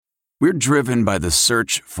We're driven by the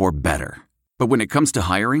search for better. But when it comes to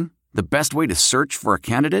hiring, the best way to search for a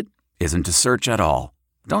candidate isn't to search at all.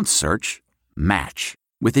 Don't search. Match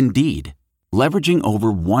with Indeed. Leveraging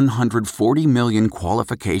over 140 million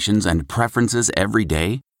qualifications and preferences every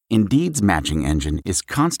day, Indeed's matching engine is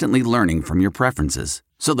constantly learning from your preferences.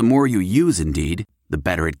 So the more you use Indeed, the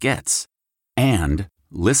better it gets. And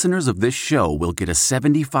listeners of this show will get a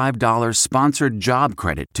 $75 sponsored job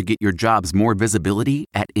credit to get your jobs more visibility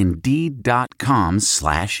at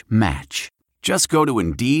Indeed.com/match. Just go to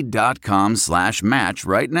Indeed.com/match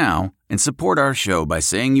right now and support our show by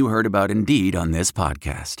saying you heard about Indeed on this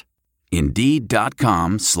podcast.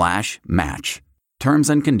 Indeed.com/match. Terms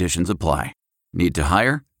and conditions apply. Need to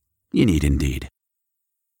hire? You need Indeed.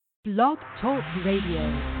 Blog Talk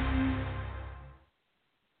Radio.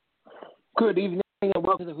 Good evening and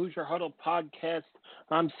welcome to the Hoosier Huddle podcast.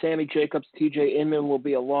 I'm Sammy Jacobs. TJ Inman will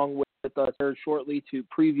be along with us here shortly to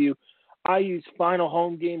preview IU's final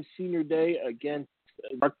home game, Senior Day, against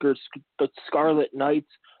Rutgers Scarlet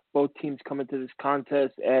Knights. Both teams come into this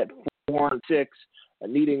contest at 4-6,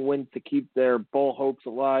 needing wins to keep their bowl hopes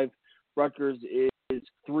alive. Rutgers is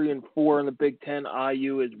 3-4 in the Big Ten.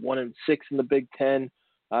 IU is 1-6 in the Big Ten.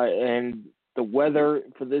 And the weather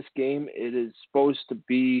for this game, it is supposed to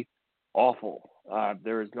be awful.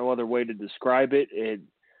 There is no other way to describe it.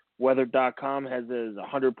 Weather.com has a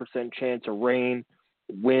 100% chance of rain,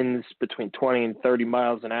 winds between 20 and 30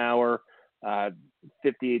 miles an hour,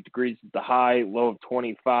 58 degrees at the high, low of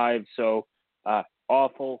 25. So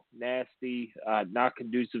awful, nasty, not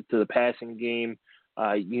conducive to the passing game,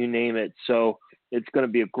 you name it. So it's going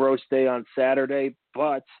to be a gross day on Saturday,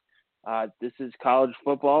 but this is college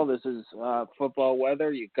football. This is football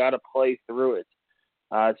weather. You got to play through it.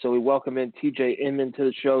 So we welcome in TJ Inman to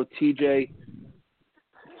the show. TJ,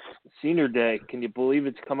 Senior Day, can you believe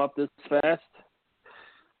it's come up this fast?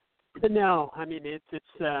 No, I mean it's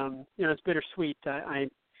it's bittersweet. I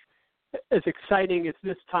as exciting as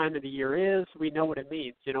this time of the year is, we know what it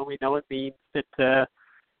means. We know it means that the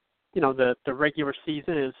regular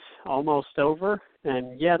season is almost over,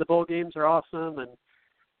 and the bowl games are awesome, and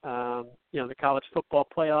the college football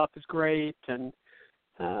playoff is great, and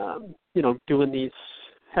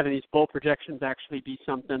having these bowl projections actually be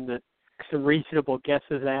something that some reasonable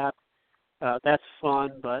guesses at. That's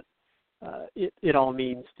fun, but it all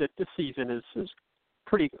means that the season is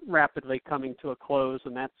pretty rapidly coming to a close,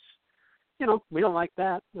 and that's, we don't like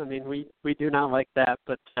that. I mean, we do not like that,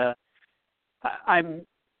 but I'm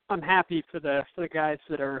happy for the guys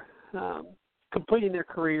that are completing their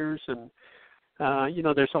careers, and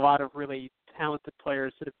there's a lot of really talented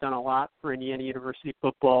players that have done a lot for Indiana University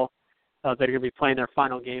football that are going to be playing their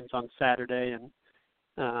final games on Saturday, and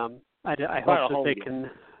I hope that they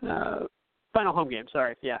can final home game.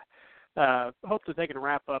 Sorry, hope that they can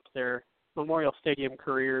wrap up their Memorial Stadium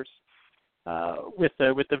careers with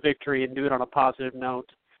the victory and do it on a positive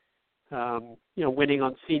note. Winning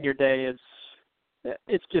on Senior Day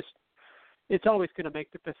it's always going to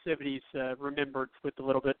make the festivities remembered with a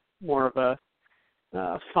little bit more of a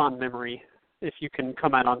fond memory if you can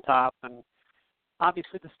come out on top. And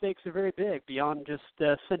obviously the stakes are very big beyond just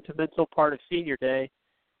the sentimental part of Senior Day.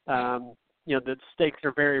 The stakes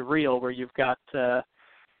are very real, where you've got two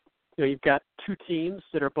teams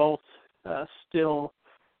that are both still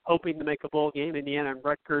hoping to make a bowl game. Indiana and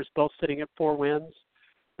Rutgers both sitting at 4 wins,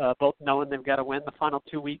 both knowing they've got to win the final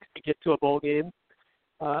 2 weeks to get to a bowl game.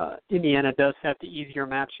 Indiana does have the easier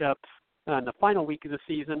matchup in the final week of the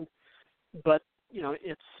season, but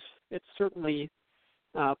it's certainly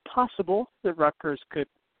possible that Rutgers could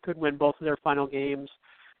win both of their final games,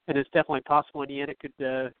 and it's definitely possible Indiana could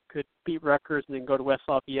beat Rutgers and then go to West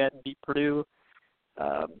Lafayette and beat Purdue.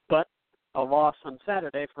 But a loss on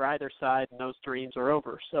Saturday for either side, and those dreams are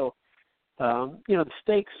over. So, the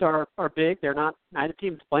stakes are big. Neither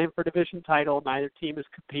team is playing for a division title. Neither team is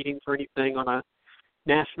competing for anything on a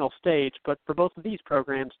national stage. But for both of these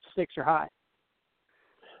programs, the stakes are high.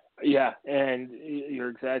 Yeah, and you're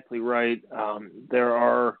exactly right. There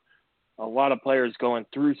are a lot of players going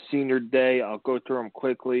through Senior Day. I'll go through them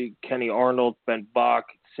quickly. Kenny Arnold, Ben Bach,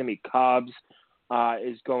 Simi Cobbs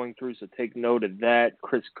is going through, so take note of that.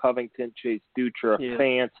 Chris Covington, Chase Dutra,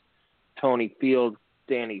 Fance, Tony Fields,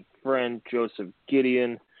 Danny Friend, Joseph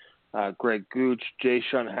Gideon, Greg Gooch, Jay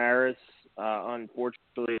Shun Harris,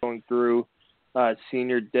 unfortunately going through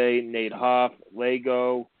Senior Day, Nate Hoff,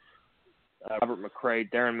 Lego, Robert McCray,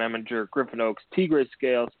 Darren Meminger, Griffin Oaks, Tigre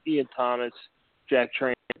Scales, Ian Thomas, Jack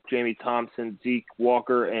Train, Jamie Thompson, Zeke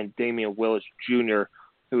Walker, and Damian Willis Jr.,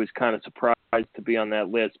 who is kind of surprised to be on that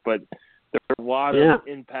list. But there are a lot of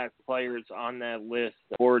impact players on that list,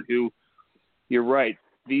 who, you're right,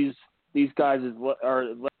 these these guys'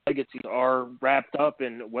 legacies are wrapped up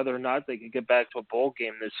in whether or not they can get back to a bowl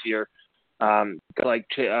game this year. Like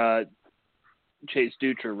Chase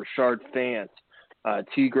Dutcher, Rashard Fant,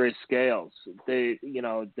 Tigre Scales.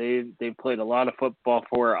 They've played a lot of football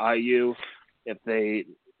for IU. If they,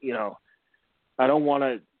 I don't want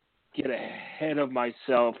to get ahead of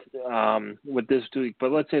myself with this week,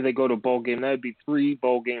 but let's say they go to a bowl game. That would be 3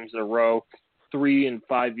 bowl games in a row, 3 in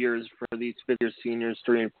 5 years for these fifth-year seniors,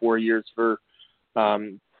 3 and 4 years for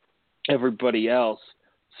everybody else.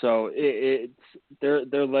 So it's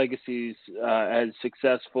their legacies as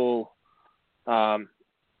successful,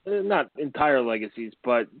 not entire legacies,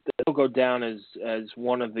 but they'll go down as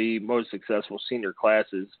one of the most successful senior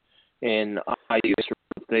classes in IU.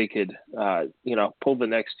 If they could, pull the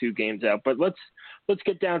next 2 games out. But let's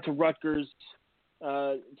get down to Rutgers,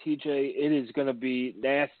 TJ. It is going to be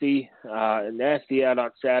nasty out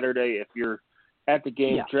on Saturday. If you're at the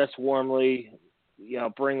game, dress warmly.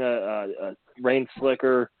 Bring a rain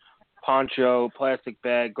slicker, poncho, plastic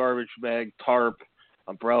bag, garbage bag, tarp,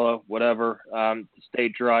 umbrella, whatever, to stay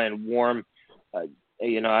dry and warm. I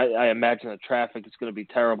imagine the traffic is going to be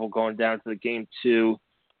terrible going down to the game too,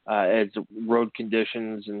 as road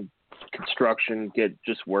conditions and construction get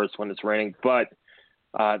just worse when it's raining. But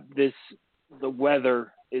the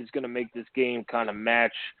weather is going to make this game kind of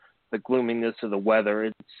match the gloominess of the weather.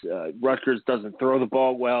 It's Rutgers doesn't throw the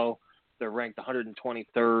ball well. They're ranked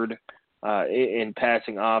 123rd in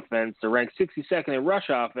passing offense. They're ranked 62nd in rush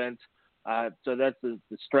offense. So that's the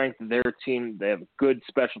strength of their team. They have good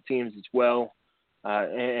special teams as well,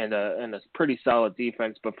 and a pretty solid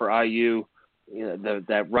defense. But for IU,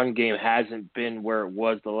 that run game hasn't been where it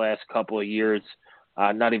was the last couple of years.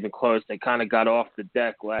 Not even close. They kind of got off the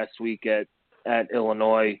deck last week at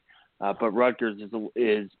Illinois, but Rutgers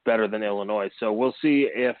is better than Illinois. So we'll see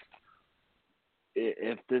if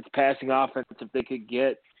this passing offense, if they could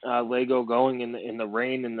get Lego going in the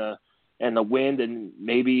rain and the wind, and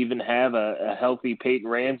maybe even have a healthy Peyton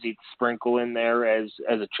Ramsey to sprinkle in there as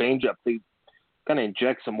a changeup to kind of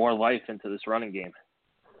inject some more life into this running game.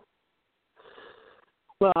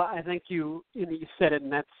 Well, I think you said it,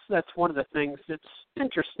 and that's one of the things that's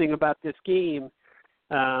interesting about this game.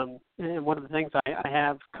 And one of the things I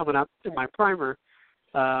have coming up in my primer,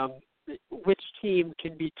 which team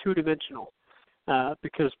can be two-dimensional?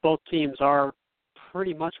 Because both teams are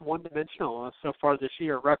pretty much one-dimensional so far this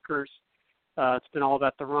year. Rutgers, it's been all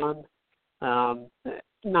about the run.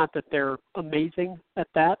 Not that they're amazing at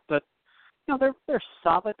that, but they're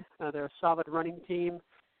solid. They're a solid running team,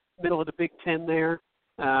 middle of the Big Ten there.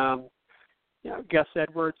 Gus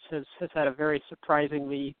Edwards has had a very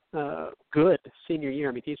surprisingly good senior year.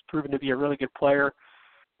 I mean, he's proven to be a really good player.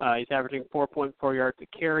 He's averaging 4.4 yards a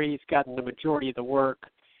carry. He's gotten the majority of the work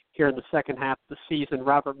here in the second half of the season.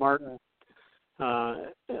 Robert Martin,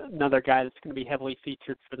 another guy that's going to be heavily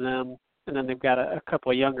featured for them. And then they've got a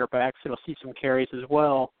couple of younger backs that'll see some carries as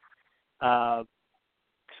well.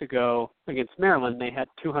 Weeks ago against Maryland, they had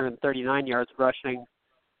 239 yards rushing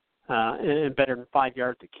and better than 5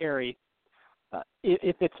 yards to carry.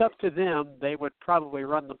 If it's up to them, they would probably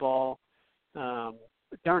run the ball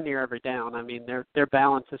darn near every down. I mean, their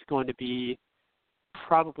balance is going to be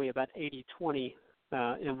probably about 80-20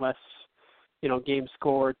 unless, game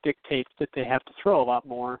score dictates that they have to throw a lot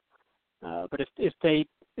more. But if they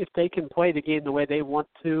can play the game the way they want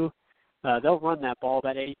to, they'll run that ball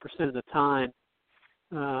about 80% of the time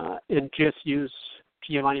and just use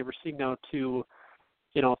Giovanni Rossigno to,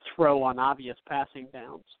 throw on obvious passing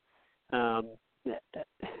downs.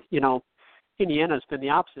 Indiana's been the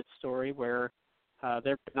opposite story where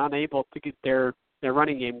they've been unable to get their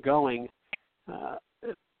running game going,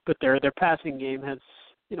 but their passing game has,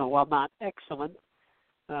 while not excellent,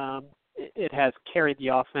 it has carried the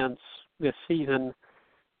offense this season.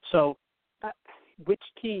 So which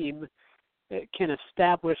team can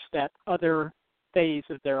establish that other phase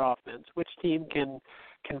of their offense? Which team can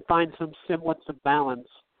find some semblance of balance?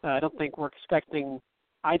 I don't think we're expecting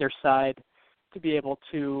either side to be able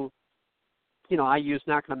to, IU's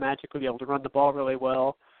not going to magically be able to run the ball really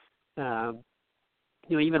well.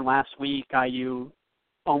 Even last week, IU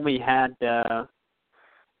only had,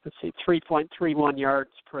 3.31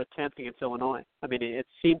 yards per attempt against Illinois. I mean, it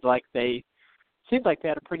seemed like they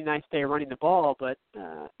had a pretty nice day running the ball, but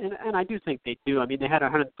and I do think they do. I mean, they had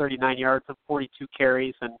 139 yards and 42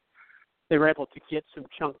 carries, and they were able to get some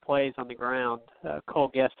chunk plays on the ground. Cole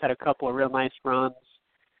Guest had a couple of real nice runs,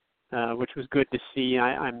 which was good to see.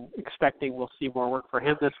 I'm expecting we'll see more work for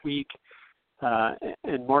him this week.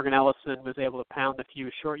 And Morgan Ellison was able to pound a few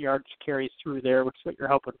short yardage carries through there, which is what you're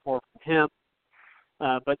hoping for from him.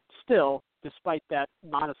 But still, despite that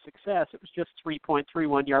modest success, it was just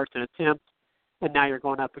 3.31 yards an attempt, and now you're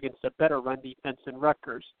going up against a better run defense than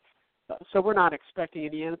Rutgers. So we're not expecting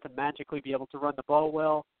Indiana to magically be able to run the ball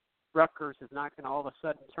well. Rutgers is not going to all of a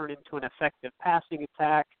sudden turn into an effective passing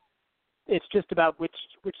attack. It's just about which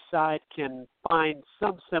side can find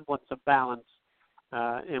some semblance of balance,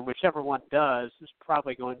 and whichever one does is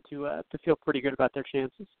probably going to feel pretty good about their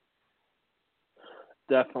chances.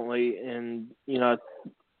 Definitely, and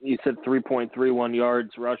you said 3.31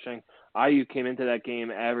 yards rushing. IU came into that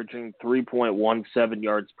game averaging 3.17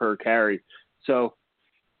 yards per carry, so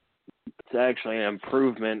it's actually an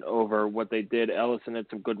improvement over what they did. Ellison had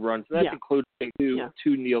some good runs. That's including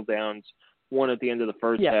two kneel downs, one at the end of the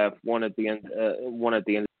first half, one at the end of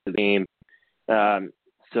the game.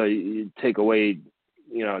 So you take away,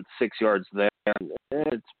 6 yards there.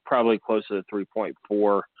 It's probably closer to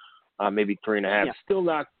 3.4, maybe 3.5. Yeah. Still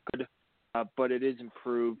not good, but it is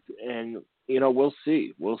improved. And we'll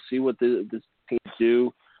see. We'll see what this team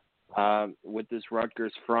do with this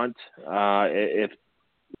Rutgers front. If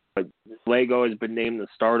Lego has been named the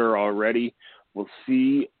starter already, we'll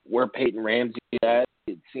see where Peyton Ramsey is at.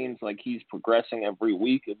 It seems like he's progressing every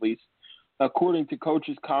week, at least according to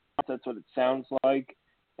coaches' comments. That's what it sounds like.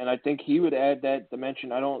 And I think he would add that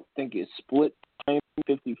dimension. I don't think it's split time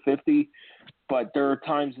 50-50, but there are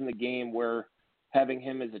times in the game where having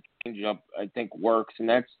him as a change-up, I think, works. And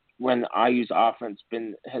that's when IU's offense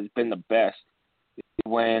has been the best,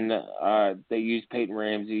 when they use Peyton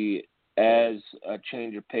Ramsey as a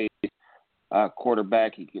change of pace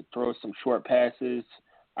quarterback. He could throw some short passes.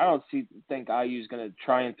 I don't think IU is going to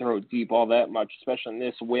try and throw deep all that much, especially in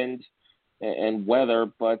this wind and weather,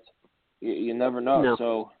 but you never know. No.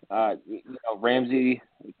 So, Ramsey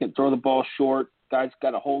can throw the ball short. Guys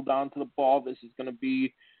got to hold on to the ball. This is going to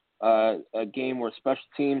be a game where special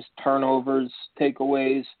teams, turnovers,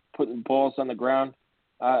 takeaways, putting balls on the ground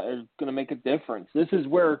is going to make a difference. This is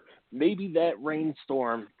where maybe that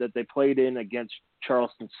rainstorm that they played in against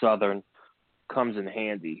Charleston Southern comes in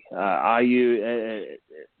handy. IU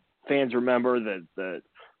fans remember the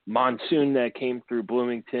monsoon that came through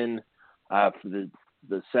Bloomington for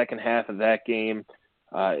the second half of that game.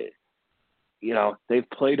 They've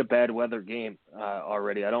played a bad weather game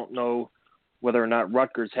already. I don't know whether or not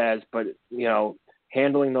Rutgers has, but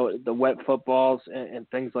handling the wet footballs and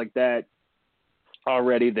things like that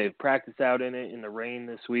already. They've practiced out in it in the rain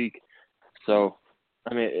this week. So,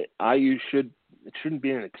 IU shouldn't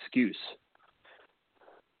be an excuse.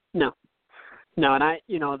 No, and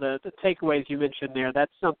the takeaways you mentioned there,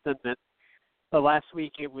 that's something that last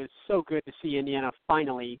week it was so good to see Indiana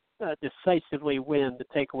finally decisively win the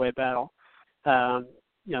takeaway battle.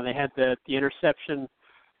 They had the interception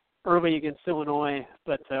early against Illinois,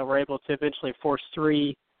 but were able to eventually force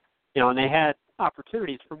 3, and they had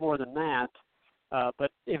opportunities for more than that,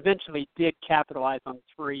 but eventually did capitalize on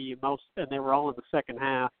 3 and they were all in the second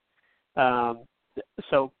half. And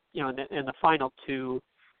the final 2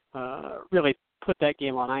 really put that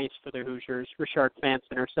game on ice for the Hoosiers. Richard Fant's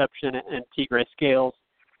interception and Tigre Scales,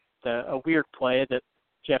 a weird play that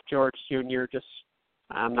Jeff George Jr.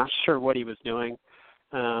 I'm not sure what he was doing.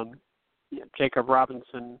 Jacob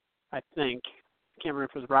Robinson, I think, can't remember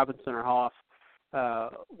if it was Robinson or Hoff.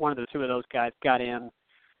 One of the 2 of those guys got in,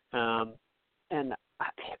 and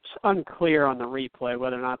it's unclear on the replay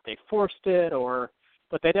whether or not they forced it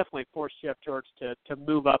but they definitely forced Jeff George to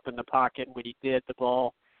move up in the pocket. When he did, the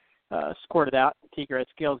ball squirted out. Tigre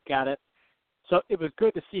Scales got it. So it was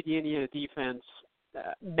good to see the Indiana defense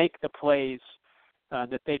make the plays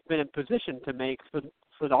that they've been in position to make for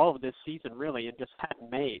all of this season, really, and just hadn't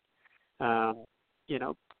made.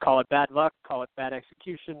 Call it bad luck, call it bad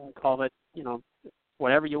execution, call it,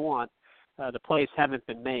 whatever you want. The plays haven't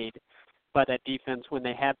been made by that defense when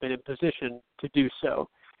they have been in position to do so.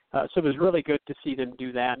 So it was really good to see them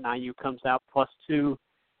do that, and IU comes out +2.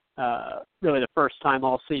 Really the first time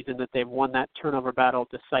all season that they've won that turnover battle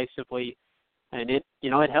decisively. And it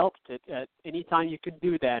helped. Anytime you can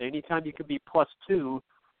do that, anytime you can be +2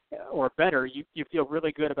 or better, you feel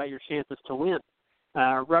really good about your chances to win.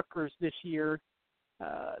 Rutgers this year,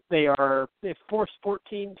 they've forced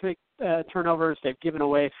 14 turnovers. They've given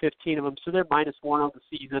away 15 of them, so they're -1 on the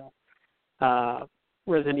season.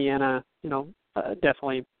 Whereas Indiana,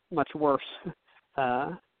 definitely much worse.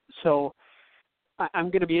 So I'm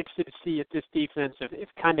going to be interested to see if this defense,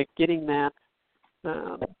 if kind of getting that,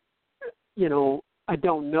 I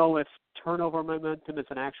don't know if turnover momentum is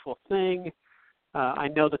an actual thing. I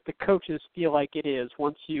know that the coaches feel like it is.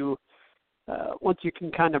 Once you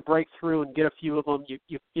can kind of break through and get a few of them,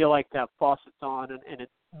 you feel like that faucet's on and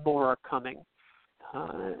more are coming,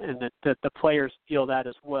 and that the players feel that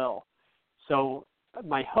as well. So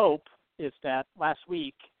my hope is that last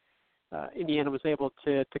week Indiana was able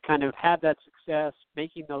to kind of have that success,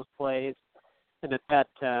 making those plays, and that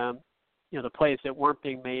the plays that weren't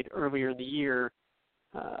being made earlier in the year,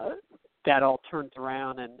 that all turns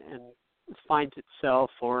around and finds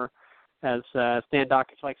itself, or as Stan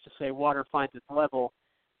Dockich likes to say, water finds its level,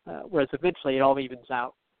 whereas eventually it all evens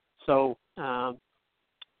out. So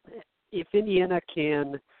if Indiana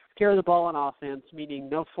can carry the ball on offense, meaning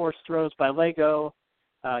no forced throws by Lego,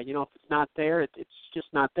 if it's not there, it's just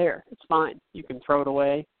not there. It's fine. You can throw it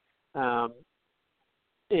away. And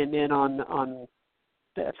then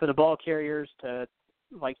for the ball carriers to,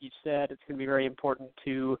 like you said, it's going to be very important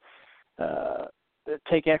to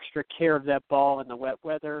take extra care of that ball in the wet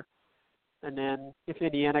weather. And then if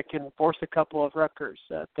Indiana can force a couple of Rutgers,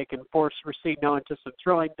 they can force Racino into some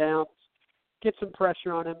throwing downs, get some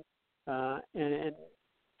pressure on him, and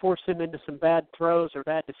force him into some bad throws or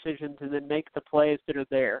bad decisions, and then make the plays that are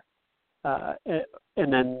there.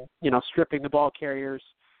 And then, stripping the ball carriers.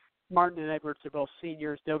 Martin and Edwards are both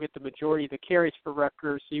seniors. They'll get the majority of the carries for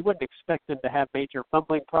Rutgers, so you wouldn't expect them to have major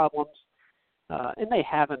fumbling problems. And they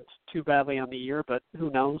haven't too badly on the year, but who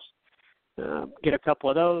knows? Get a couple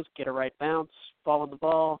of those, get a right bounce, fall on the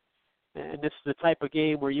ball. And this is the type of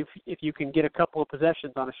game where if you can get a couple of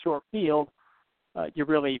possessions on a short field, you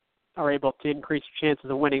really are able to increase your chances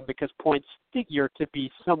of winning because points figure to be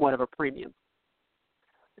somewhat of a premium.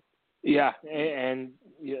 Yeah, and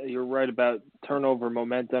you're right about turnover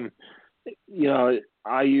momentum.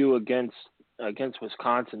 IU against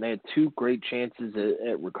Wisconsin, they had two great chances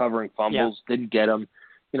at recovering fumbles, didn't get them.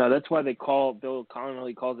 That's why Bill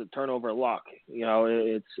Connolly calls it turnover luck.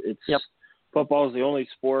 It's football is the only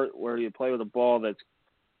sport where you play with a ball that's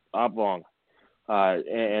oblong,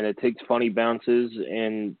 and it takes funny bounces,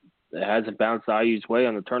 and it hasn't bounced IU's way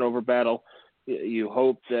on the turnover battle. You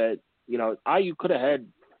hope that IU could have had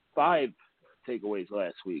 5 takeaways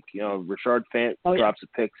last week. Rashard Fant drops a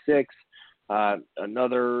pick 6,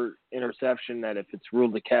 another interception that if it's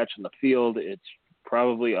ruled a catch in the field, it's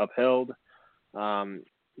probably upheld.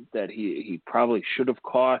 That he probably should have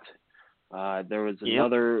caught. There was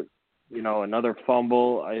another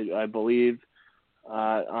fumble, I believe,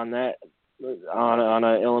 on an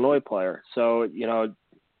Illinois player. So the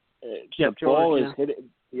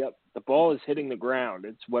ball is hitting the ground.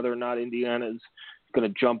 It's whether or not Indiana's going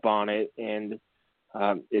to jump on it, and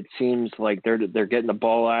it seems like they're getting the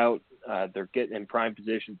ball out. They're getting in prime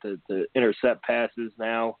position to intercept passes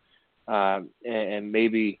now, and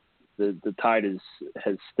maybe the tide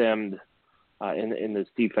has stemmed in this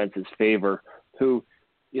defense's favor. Who,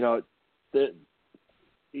 you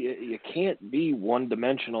can't be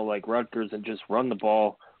one-dimensional like Rutgers and just run the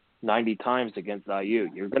ball 90 times against IU.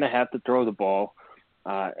 You're going to have to throw the ball.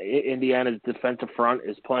 Indiana's defensive front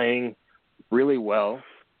is playing really well.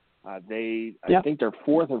 I think they're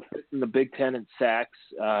 4th or 5th in the Big Ten in sacks.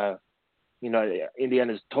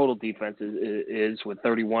 Indiana's total defense is with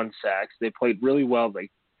 31 sacks. They played really well.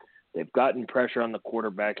 They've gotten pressure on the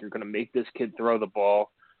quarterback. You're going to make this kid throw the ball.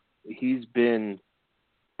 He's been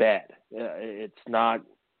bad. It's not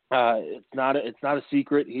a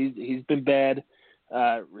secret. He's been bad.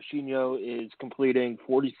 Racino is completing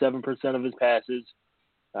 47% of his passes.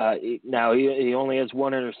 Now he only has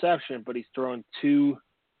 1 interception, but he's thrown 2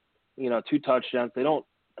 touchdowns. They don't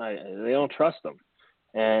trust him,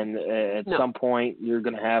 and at some point you're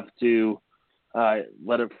going to have to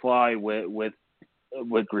let it fly with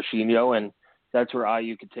Racino, and that's where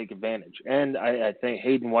IU could take advantage. And I think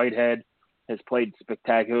Hayden Whitehead has played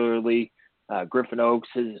spectacularly. Griffin Oakes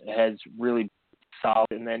has really solid,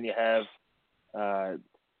 and then you have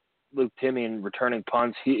Luke Timian returning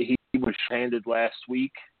punts. He was handed last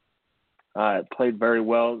week, played very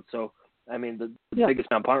well. So, the biggest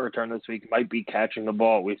punt return this week might be catching the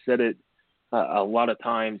ball. We've said it a lot of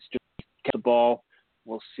times. Just catch the ball.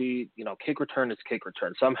 We'll see. Kick return is kick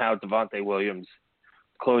return. Somehow Devontae Williams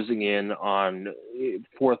closing in on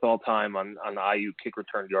 4th all time on the IU kick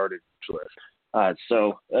return yardage list.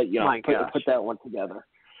 Put that one together.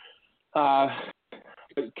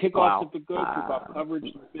 Kickoffs have been good. Kickoff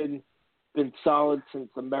coverage has been solid since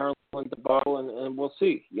the Maryland debacle, and we'll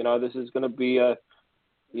see. This is going to be a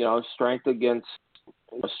strength against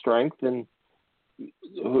strength, and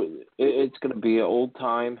it's going to be an old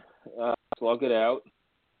time slug it out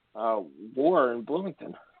war in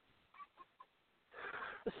Bloomington.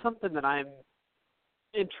 Something that I'm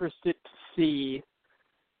interested to see,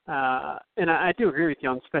 and I do agree with you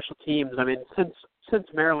on special teams. Since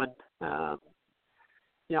Maryland, by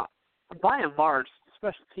and large, the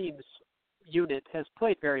special teams unit has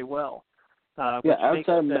played very well. Outside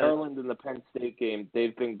of Maryland and the Penn State game,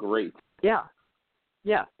 they've been great. Yeah,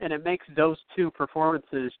 and it makes those two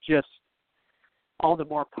performances just all the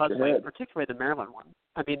more puzzling, particularly the Maryland one.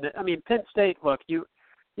 I mean, Penn State. Look, you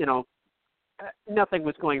know, nothing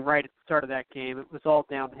was going right at the start of that game. It was all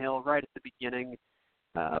downhill right at the beginning.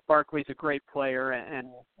 Barkley's a great player, and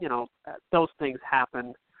you know those things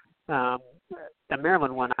happen. The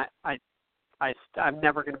Maryland one, I'm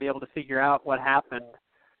never going to be able to figure out what happened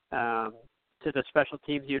to the special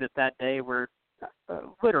teams unit that day, where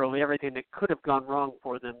literally everything that could have gone wrong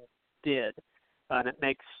for them did, and it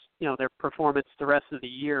makes their performance the rest of the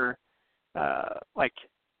year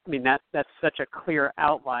that's such a clear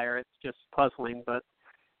outlier. It's just puzzling, but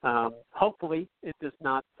hopefully it does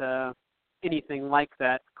not anything like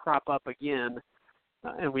that crop up again,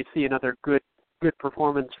 and we see another good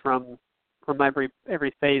performance from every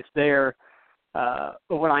phase there. But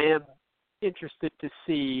what I am interested to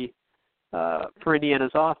see for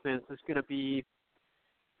Indiana's offense is going to be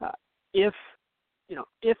if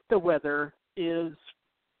the weather is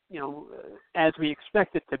as we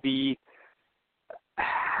expect it to be,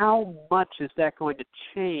 how much is that going to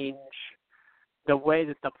change the way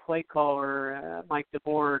that the play caller, Mike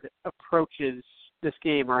DeBoer, approaches this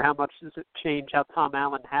game, or how much does it change how Tom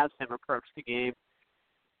Allen has him approach the game?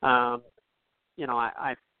 I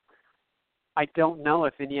don't know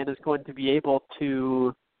if Indiana's going to be able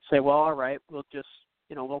to say, well, all right, we'll just,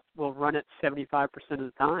 we'll run it 75% of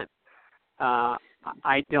the time.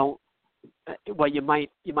 I don't. Well, you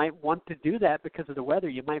might want to do that because of the weather.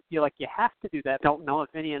 You might feel like you have to do that. Don't know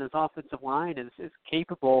if Indiana's offensive line is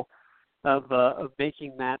capable of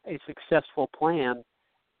making that a successful plan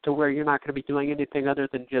to where you're not going to be doing anything other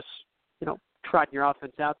than just trotting your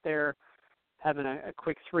offense out there, having a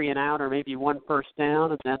quick 3 and out or maybe one first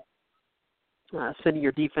down, and then sending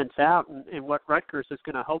your defense out. And what Rutgers is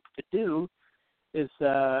going to hope to do is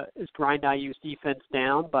grind IU's defense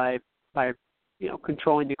down by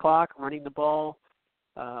controlling the clock, running the ball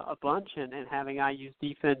a bunch, and having IU's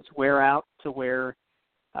defense wear out to where,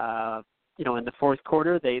 in the fourth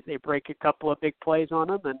quarter they break a couple of big plays on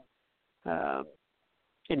them, and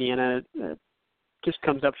Indiana just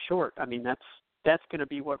comes up short. I mean, that's going to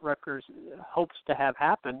be what Rutgers hopes to have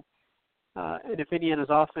happen. And if Indiana's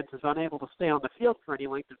offense is unable to stay on the field for any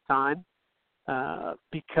length of time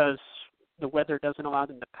because the weather doesn't allow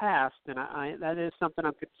them to pass, then that is something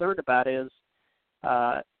I'm concerned about is,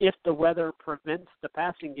 if the weather prevents the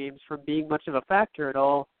passing games from being much of a factor at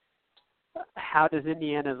all, how does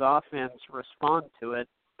Indiana's offense respond to it?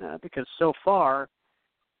 Because so far,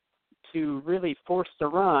 to really force the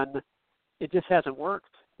run, it just hasn't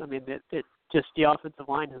worked. I mean, the offensive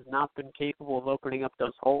line has not been capable of opening up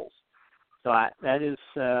those holes. So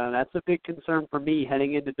that's a big concern for me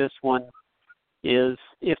heading into this one. Is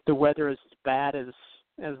if the weather is as bad as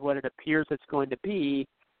what it appears it's going to be,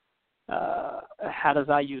 how does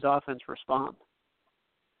IU's offense respond?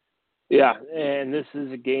 Yeah, and this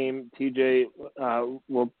is a game, TJ,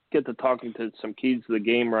 we'll get to talking to some keys to the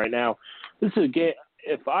game right now. This is a game,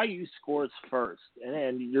 if IU scores first,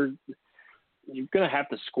 and you're going to have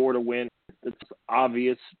to score to win, it's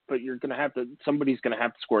obvious, but somebody's going to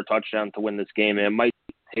have to score a touchdown to win this game, and it might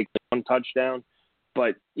take one touchdown,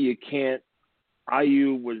 but you can't.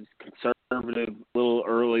 IU was conservative a little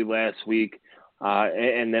early last week,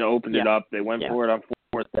 and then opened it up. They went for it on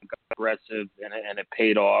fourth and got aggressive, and it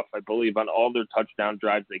paid off. I believe on all their touchdown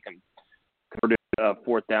drives, they converted a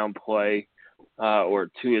fourth down play, or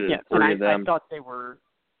two of the three of them. I thought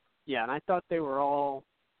they were all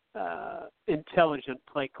intelligent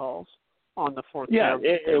play calls on the fourth down.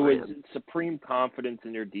 Yeah, it was supreme confidence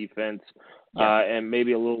in your defense, and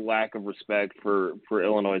maybe a little lack of respect for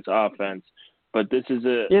Illinois' offense. But this is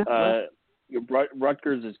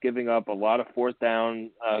Rutgers is giving up a lot of fourth down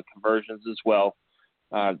conversions as well.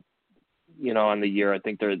 On the year, I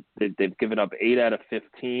think they've given up 8 out of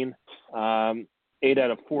 15, 8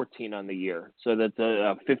 out of 14 on the year. So that's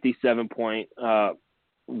a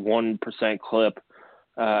 57.1% clip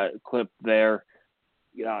there.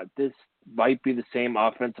 Yeah, this might be the same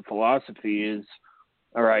offensive philosophy. Is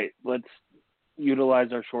all right. Let's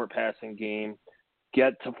utilize our short passing game.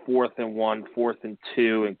 Get to 4th and 1, 4th and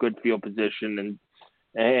 2 in good field position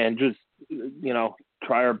and just,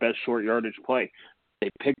 try our best short yardage play. They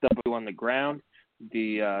picked up on the ground.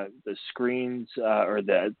 The screens or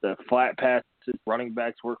the flat passes, running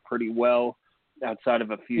backs work pretty well outside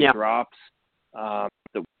of a few drops.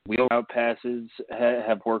 The wheel route passes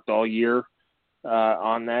have worked all year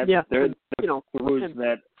on that. Yeah,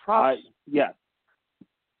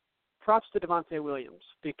 props to Devontae Williams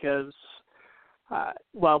because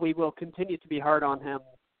while we will continue to be hard on him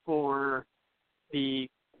for the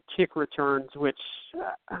kick returns, which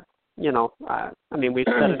I mean, we've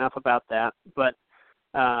said enough about that, but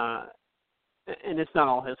and it's not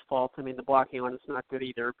all his fault. I mean, the blocking on it's not good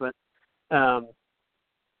either, but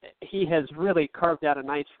he has really carved out a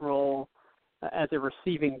nice role as a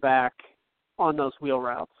receiving back on those wheel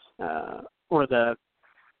routes or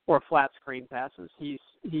flat screen passes. He's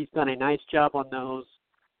done a nice job on those.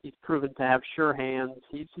 He's proven to have sure hands.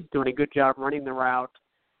 He's doing a good job running the route.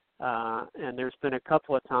 And there's been a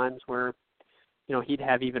couple of times where, he'd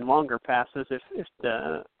have even longer passes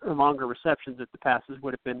or longer receptions if the passes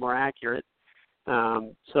would have been more accurate.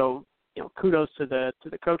 So kudos to the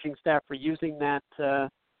coaching staff for using that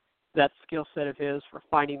skill set of his, for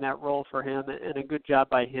finding that role for him, and a good job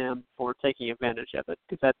by him for taking advantage of it,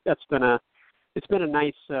 because it's been a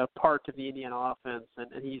nice part of the Indiana offense,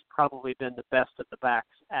 and he's probably been the best of the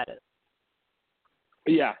backs at it.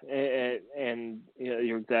 Yeah, and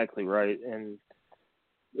you're exactly right, and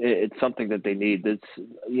it's something that they need. It's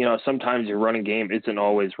sometimes your running game isn't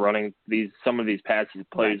always running. Some of these passes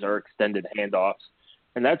plays are extended handoffs,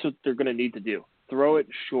 and that's what they're going to need to do. Throw it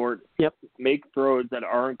short. Yep. Make throws that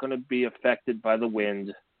aren't going to be affected by the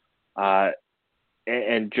wind,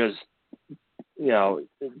 and just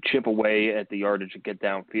chip away at the yardage and get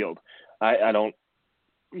downfield. I don't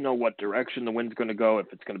know what direction the wind's going to go.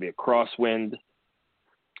 If it's going to be a crosswind,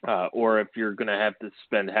 or if you're going to have to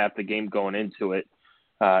spend half the game going into it.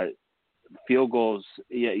 Field goals,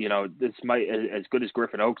 this might, as good as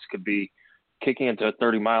Griffin Oaks could be, kicking into a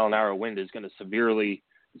 30-mile-an-hour wind is going to severely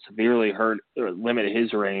hurt or limit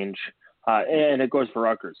his range. And it goes for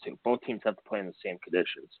Rutgers too. Both teams have to play in the same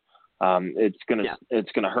conditions.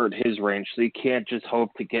 It's gonna hurt his range. So you can't just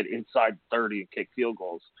hope to get inside 30 and kick field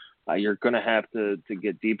goals. You're gonna have to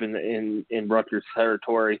get deep in Rutgers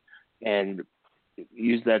territory and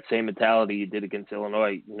use that same mentality you did against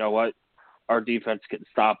Illinois. You know what? Our defense can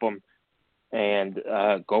stop them and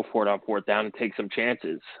go for it on fourth down and take some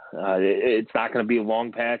chances. It's not going to be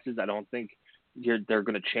long passes. I don't think they're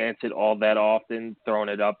going to chance it all that often, throwing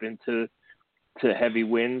it up into heavy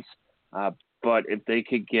winds. But if they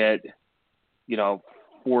could get, 4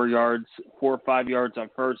 or 5 yards on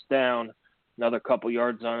first down, another couple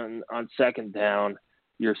yards on second down,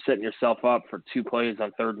 you're setting yourself up for 2 plays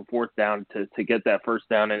on third and fourth down to get that first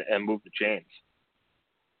down and move the chains.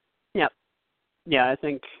 Yep. Yeah, I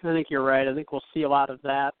think you're right. I think we'll see a lot of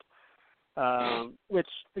that, which,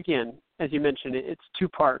 again, as you mentioned, it's 2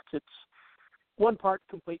 parts. It's one part,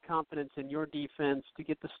 complete confidence in your defense to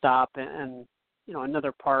get the stop, and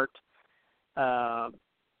another part,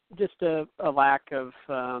 just a lack of,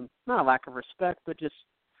 not a lack of respect, but just,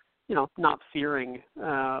 not fearing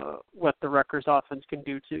what the Rutgers offense can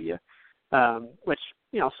do to you, which,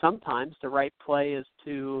 sometimes the right play is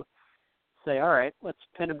to say, all right, let's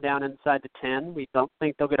pin them down inside the 10. We don't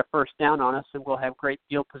think they'll get a first down on us, and we'll have great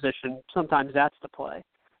field position. Sometimes that's the play.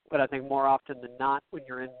 But I think more often than not, when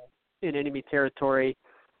you're in enemy territory,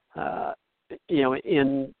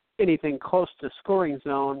 in anything close to scoring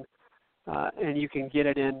zone, and you can get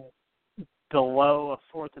it in below a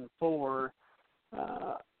 4th and 4,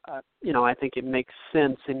 I think it makes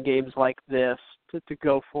sense in games like this to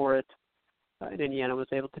go for it. And Indiana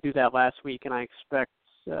was able to do that last week, and I expect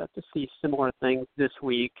to see similar things this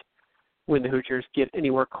week when the Hoosiers get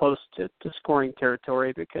anywhere close to scoring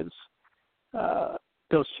territory, because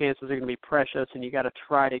those chances are going to be precious, and you got to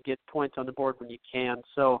try to get points on the board when you can.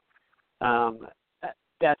 So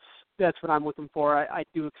that's what I'm looking for. I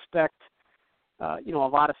do expect a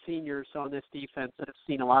lot of seniors on this defense that have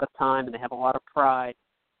seen a lot of time and they have a lot of pride,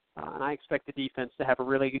 and I expect the defense to have a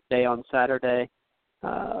really good day on Saturday.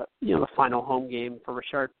 The final home game for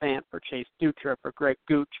Richard Fant, for Chase Dutra, for Greg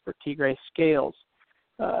Gooch, for Tigray Scales,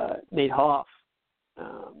 Nate Hoff,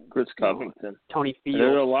 Chris Covington, Tony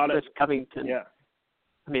Fields, Chris Covington. Yeah.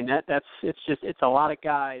 I mean, it's a lot of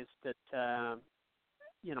guys that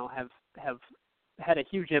have had a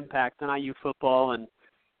huge impact on IU football, and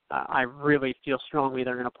I really feel strongly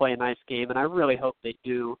they're going to play a nice game, and I really hope they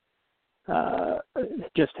do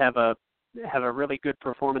just have a really good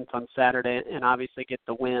performance on Saturday and obviously get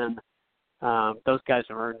the win. Those guys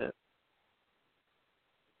have earned it.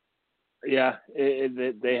 Yeah,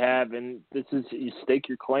 they have, and this is, you stake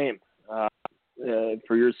your claim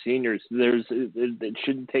for your seniors. It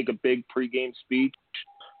shouldn't take a big pregame speech,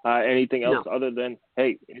 anything else other than,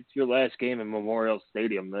 hey, it's your last game in Memorial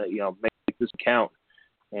Stadium. Make this count.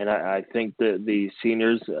 And I think the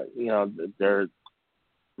seniors,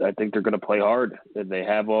 I think they're going to play hard. They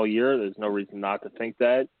have all year. There's no reason not to think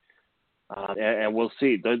that. And we'll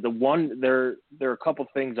see. There are a couple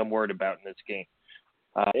things I'm worried about in this game.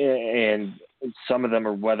 And some of them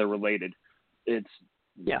are weather related. It's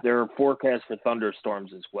There are forecasts for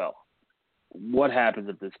thunderstorms as well. What happens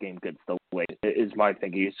if this game gets delayed is my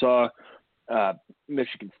thinking. You saw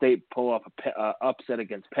Michigan State pull off a upset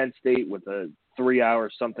against Penn State with a 3-hour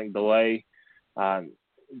something delay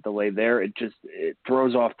there. It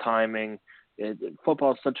throws off timing.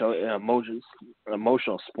 Football is such an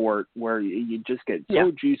emotional sport where you just get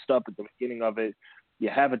so juiced up at the beginning of it. You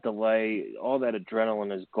have a delay, all that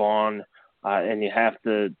adrenaline is gone, and you have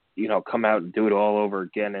to come out and do it all over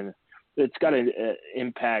again. And it's got to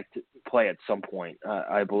impact play at some point,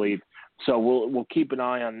 I believe. So we'll keep an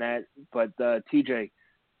eye on that. But TJ,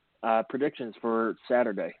 predictions for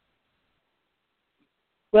Saturday.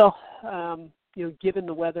 Well, given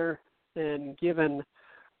the weather and given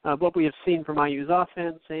what we have seen from IU's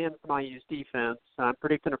offense and from IU's defense, I'm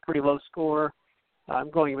predicting a pretty low score.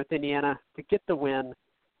 I'm going with Indiana to get the win,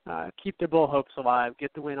 keep their bull hopes alive,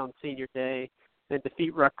 get the win on Senior Day, and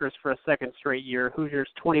defeat Rutgers for a second straight year. Hoosiers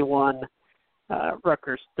 21,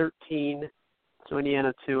 Rutgers 13. So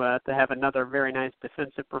Indiana to have another very nice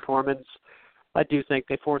defensive performance. I do think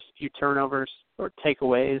they force a few turnovers or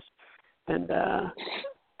takeaways, and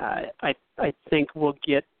I think we'll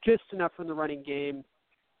get just enough from the running game,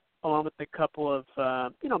 along with a couple of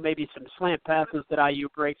maybe some slant passes that IU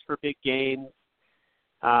breaks for big gains.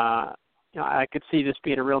 I could see this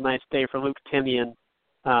being a real nice day for Luke Timian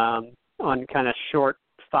on kind of short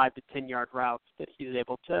 5 to 10 yard routes that he's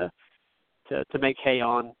able to make hay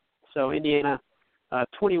on. So Indiana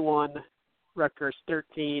 21, Rutgers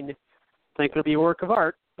 13. I think it'll be a work of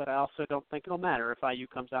art, but I also don't think it'll matter if IU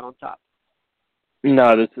comes out on top.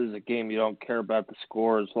 No, this is a game you don't care about the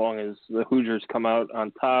score as long as the Hoosiers come out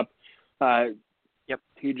on top. Yep.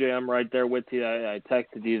 TJ, I'm right there with you. I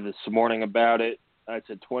texted you this morning about it. I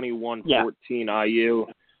said 21-14 IU.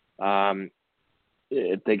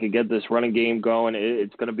 If they could get this running game going,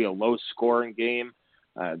 it's going to be a low-scoring game.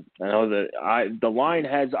 I know that the line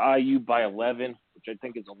has IU by 11, which I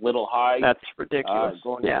think is a little high. That's ridiculous.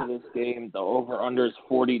 Going into this game, the over/under is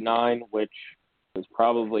 49, which is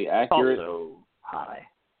probably accurate. Also high.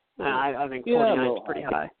 I think 49 is pretty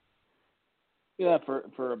high. Yeah,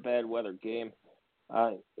 for a bad weather game.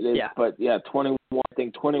 It is, yeah. But 21. I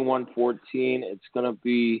think 21-14. It's gonna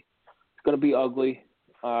be ugly.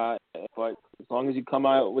 But as long as you come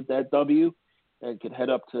out with that W and can head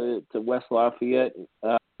up to West Lafayette,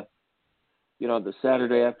 the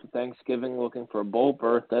Saturday after Thanksgiving, looking for a bowl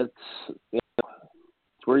berth. That's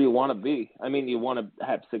it's where you want to be. I mean, you want to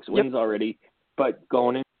have 6 wins already, but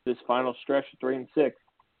going into this final stretch of 3-6,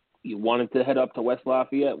 you wanted to head up to West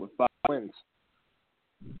Lafayette with 5 wins.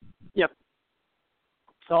 Yep.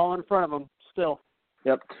 It's all in front of them still.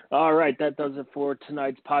 Yep. All right. That does it for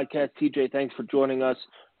tonight's podcast. TJ, thanks for joining us.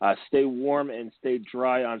 Stay warm and stay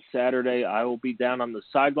dry on Saturday. I will be down on the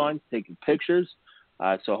sidelines taking pictures.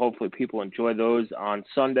 So hopefully people enjoy those on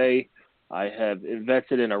Sunday. I have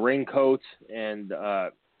invested in a raincoat and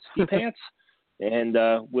ski pants, and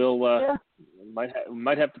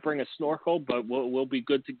might have to bring a snorkel, but we'll be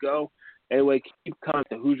good to go. Anyway, keep coming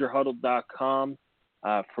to HoosierHuddle.com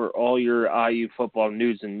for all your IU football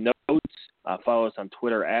news and notes. Follow us on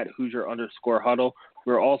Twitter at Hoosier_Huddle.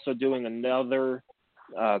 We're also doing another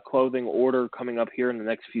clothing order coming up here in the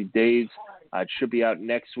next few days. It should be out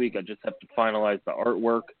next week. I just have to finalize the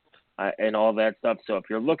artwork and all that stuff. So if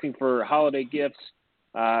you're looking for holiday gifts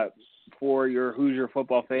for your Hoosier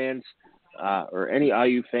football fans or any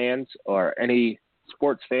IU fans or any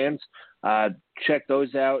sports fans, check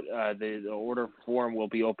those out. The order form will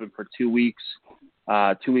be open for 2 weeks.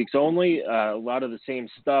 2 weeks only. A lot of the same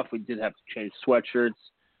stuff. We did have to change sweatshirts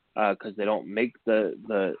because they don't make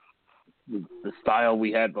the style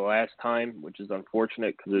we had the last time, which is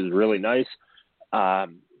unfortunate because it was really nice.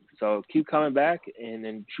 So keep coming back and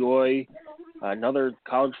enjoy another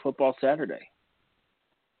college football Saturday.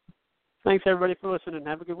 Thanks, everybody, for listening.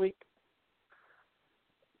 Have a good week.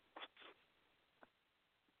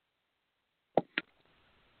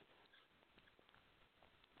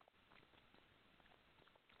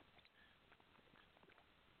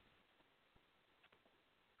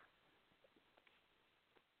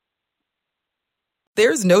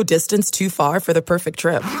 There's no distance too far for the perfect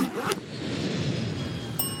trip.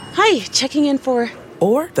 Hi, checking in for...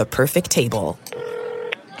 Or the perfect table.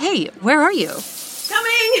 Hey, where are you?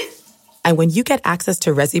 Coming! And when you get access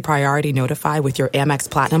to Resi Priority Notify with your Amex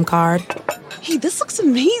Platinum card... Hey, this looks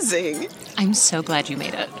amazing! I'm so glad you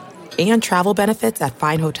made it. And travel benefits at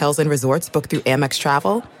fine hotels and resorts booked through Amex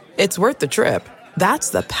Travel, it's worth the trip. That's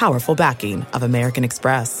the powerful backing of American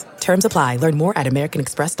Express. Terms apply. Learn more at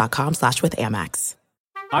americanexpress.com/withAmex.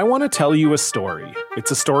 I want to tell you a story. It's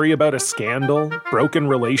a story about a scandal, broken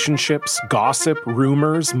relationships, gossip,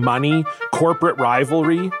 rumors, money, corporate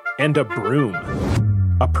rivalry, and a broom.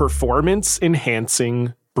 A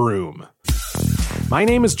performance-enhancing broom. My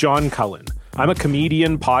name is John Cullen. I'm a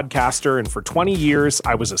comedian, podcaster, and for 20 years,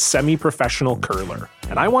 I was a semi-professional curler.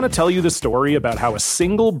 And I want to tell you the story about how a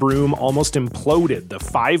single broom almost imploded the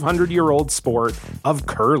 500-year-old sport of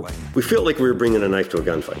curling. We felt like we were bringing a knife to a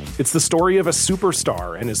gunfight. It's the story of a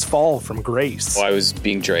superstar and his fall from grace. Well, I was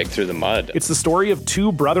being dragged through the mud. It's the story of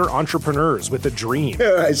two brother entrepreneurs with a dream.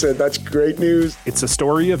 I said, that's great news. It's a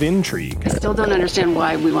story of intrigue. I still don't understand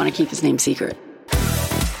why we want to keep his name secret.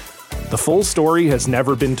 The full story has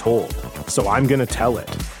never been told, so I'm going to tell it.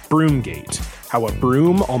 Broomgate, how a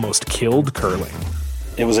broom almost killed curling.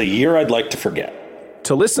 It was a year I'd like to forget.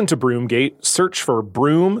 To listen to Broomgate, search for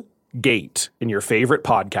Broomgate in your favorite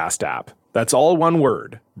podcast app. That's all one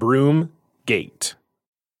word, Broomgate.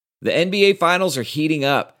 The NBA Finals are heating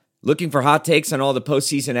up. Looking for hot takes on all the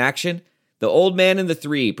postseason action? The Old Man and the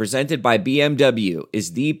Three, presented by BMW,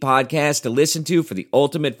 is the podcast to listen to for the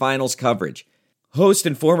ultimate finals coverage. Host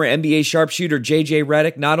and former NBA sharpshooter JJ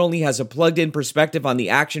Redick not only has a plugged-in perspective on the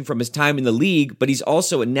action from his time in the league, but he's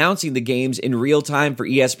also announcing the games in real time for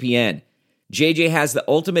ESPN. JJ has the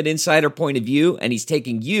ultimate insider point of view, and he's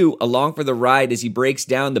taking you along for the ride as he breaks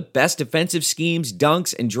down the best defensive schemes,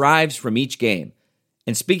 dunks, and drives from each game.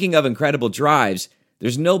 And speaking of incredible drives,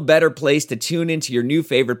 there's no better place to tune into your new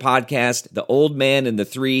favorite podcast, The Old Man and the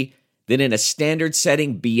Three, than in a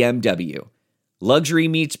standard-setting BMW. Luxury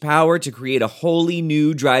meets power to create a wholly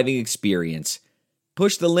new driving experience.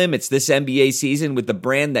 Push the limits this NBA season with the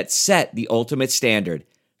brand that set the ultimate standard.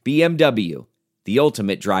 BMW, the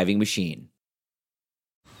ultimate driving machine.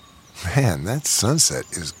 Man, that sunset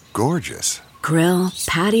is gorgeous. Grill,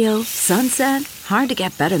 patio, sunset. Hard to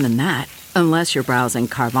get better than that. Unless you're browsing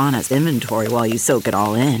Carvana's inventory while you soak it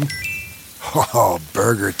all in. Oh,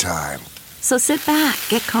 burger time. So sit back,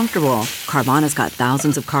 get comfortable. Carvana's got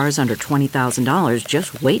thousands of cars under $20,000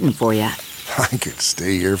 just waiting for you. I could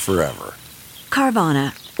stay here forever.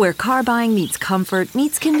 Carvana, where car buying meets comfort,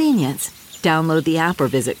 meets convenience. Download the app or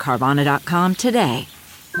visit Carvana.com today.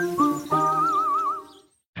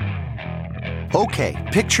 Okay,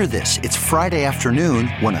 picture this. It's Friday afternoon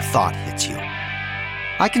when a thought hits you.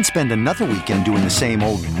 I can spend another weekend doing the same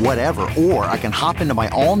old whatever, or I can hop into my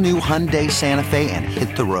all-new Hyundai Santa Fe and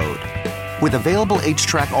hit the road. With available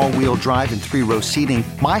H-Track all-wheel drive and 3-row seating,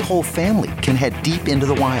 my whole family can head deep into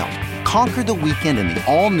the wild. Conquer the weekend in the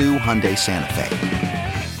all-new Hyundai Santa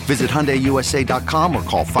Fe. Visit HyundaiUSA.com or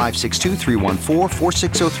call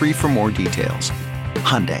 562-314-4603 for more details.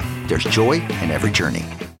 Hyundai, there's joy in every journey.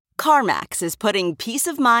 CarMax is putting peace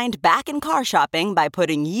of mind back in car shopping by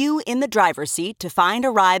putting you in the driver's seat to find a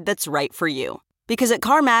ride that's right for you. Because at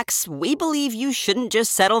CarMax, we believe you shouldn't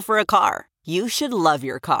just settle for a car. You should love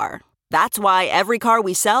your car. That's why every car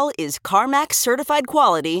we sell is CarMax certified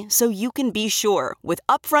quality, so you can be sure with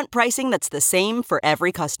upfront pricing that's the same for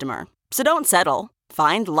every customer. So don't settle.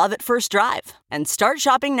 Find love at first drive and start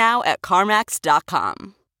shopping now at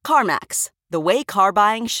CarMax.com. CarMax, the way car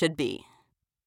buying should be.